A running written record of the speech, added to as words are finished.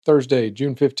Thursday,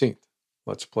 June 15th.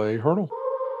 Let's play Hurdle.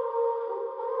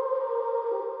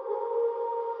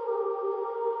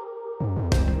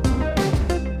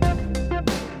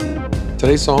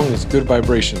 Today's song is Good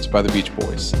Vibrations by the Beach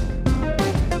Boys.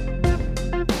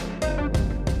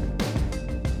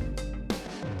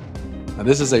 Now,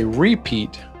 this is a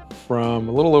repeat from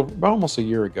a little over, almost a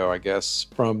year ago, I guess,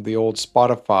 from the old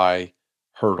Spotify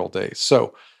Hurdle days.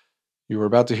 So you were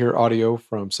about to hear audio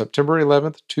from September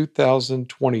 11th,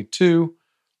 2022,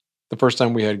 the first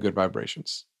time we had Good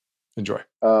Vibrations. Enjoy.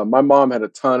 My mom had a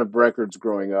ton of records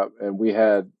growing up, and we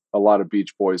had a lot of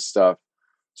Beach Boys stuff.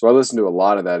 So I listened to a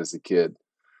lot of that as a kid.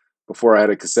 Before I had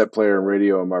a cassette player and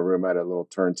radio in my room, I had a little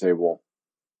turntable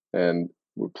and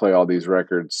would play all these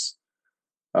records.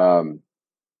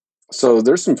 So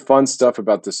there's some fun stuff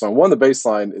about this song. One, the bass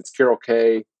line, it's Carol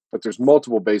Kaye, but there's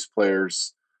multiple bass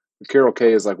players. Carol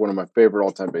Kaye is like one of my favorite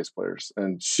all-time bass players.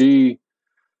 And she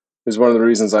is one of the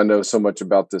reasons I know so much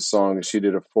about this song. She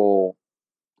did a full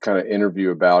kind of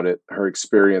interview about it, her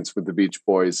experience with the Beach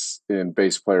Boys in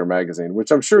Bass Player magazine,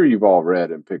 which I'm sure you've all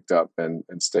read and picked up and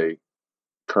stay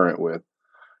current with,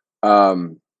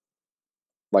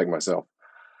 like myself.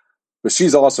 But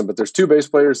she's awesome. But there's two bass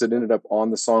players that ended up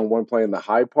on the song, one playing the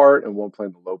high part and one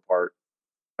playing the low part.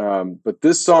 But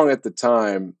this song at the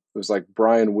time was like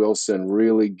Brian Wilson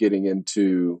really getting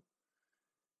into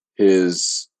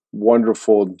his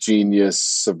wonderful genius,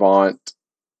 savant,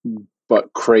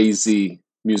 but crazy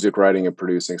music writing and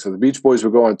producing. So the Beach Boys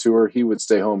would go on tour. He would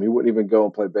stay home. He wouldn't even go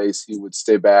and play bass. He would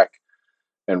stay back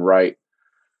and write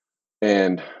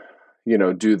and,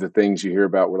 do the things you hear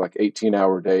about were like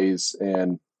 18-hour days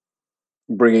and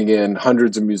bringing in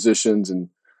hundreds of musicians. And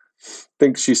I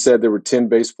think she said there were 10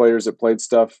 bass players that played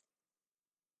stuff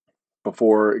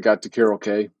before it got to Carol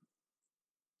Kaye.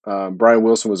 Brian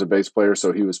Wilson was a bass player,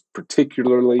 so he was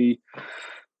particularly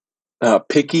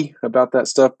picky about that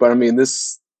stuff. But I mean,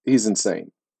 he's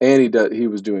insane. And he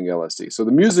was doing LSD. So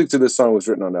the music to this song was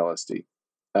written on LSD.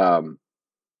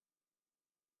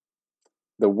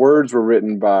 The words were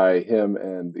written by him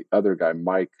and the other guy,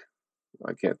 Mike.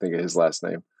 I can't think of his last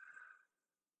name.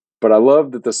 But I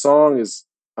love that the song is,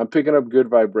 I'm picking up good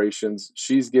vibrations.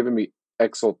 She's giving me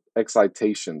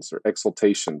exaltations.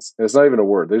 And it's not even a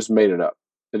word. They just made it up.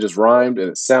 It just rhymed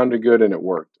and it sounded good and it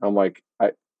worked. I'm like,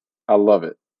 I love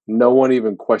it. No one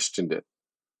even questioned it.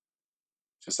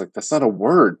 Just like, that's not a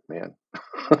word, man.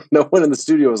 No one in the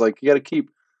studio was like, you got to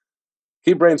keep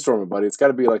brainstorming, buddy. It's got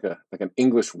to be like an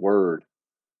English word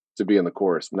to be in the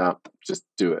chorus. No, just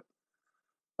do it.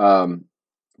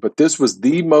 But this was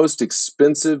the most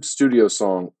expensive studio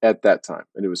song at that time.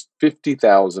 And it was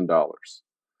 $50,000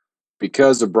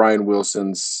 because of Brian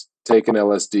Wilson's taking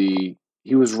LSD.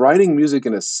 He was writing music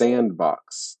in a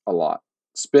sandbox a lot,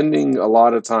 spending a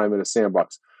lot of time in a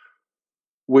sandbox,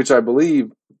 which I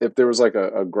believe if there was like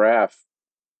a graph,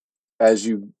 as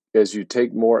you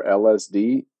take more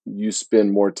LSD, you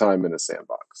spend more time in a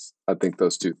sandbox. I think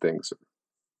those two things are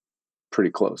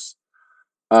pretty close.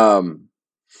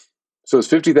 So it's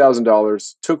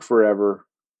 $50,000, took forever.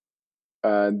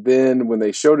 And then when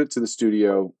they showed it to the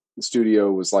studio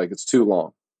was like, it's too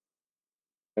long.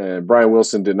 And Brian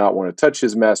Wilson did not want to touch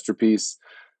his masterpiece.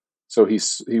 So he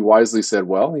wisely said,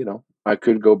 well, I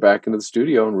could go back into the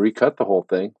studio and recut the whole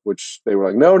thing, which they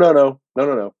were like,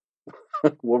 no.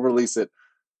 We'll release it.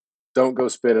 Don't go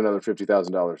spend another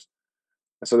 $50,000. And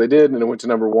so they did, and it went to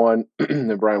number one,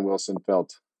 and Brian Wilson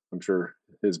felt, I'm sure,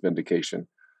 his vindication.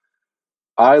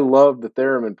 I love the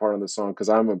theremin part of the song because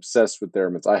I'm obsessed with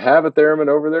theremins. I have a theremin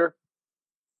over there.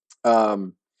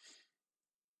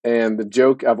 And the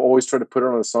joke, I've always tried to put it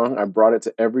on a song. I brought it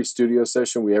to every studio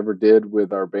session we ever did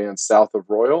with our band South of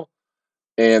Royal.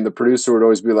 And the producer would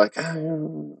always be like,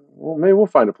 well, maybe we'll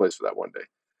find a place for that one day.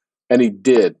 And he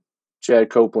did.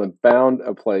 Chad Copeland found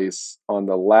a place on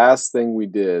the last thing we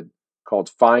did called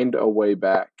Find a Way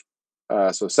Back.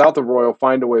 So South of Royal,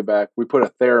 Find a Way Back. We put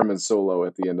a theremin solo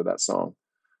at the end of that song.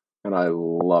 And I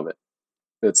love it.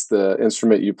 It's the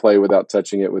instrument you play without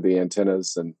touching it with the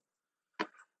antennas. And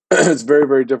it's very,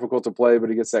 very difficult to play,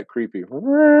 but it gets that creepy.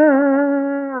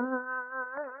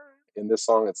 In this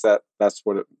song, that's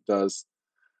what it does.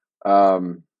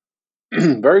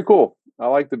 Very cool. I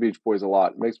like the Beach Boys a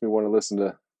lot. It makes me want to listen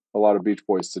to a lot of Beach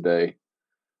Boys today.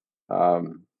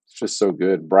 It's just so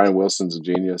good. Brian Wilson's a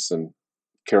genius, and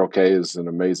Carol Kaye is an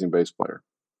amazing bass player.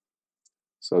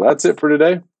 So that's it for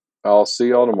today. I'll see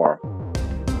y'all tomorrow.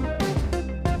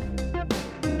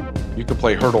 You can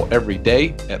play Hurdle every day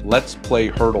at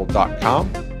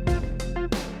letsplayhurdle.com.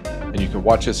 And you can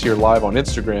watch us here live on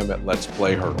Instagram at Let's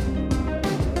Play Hurdle.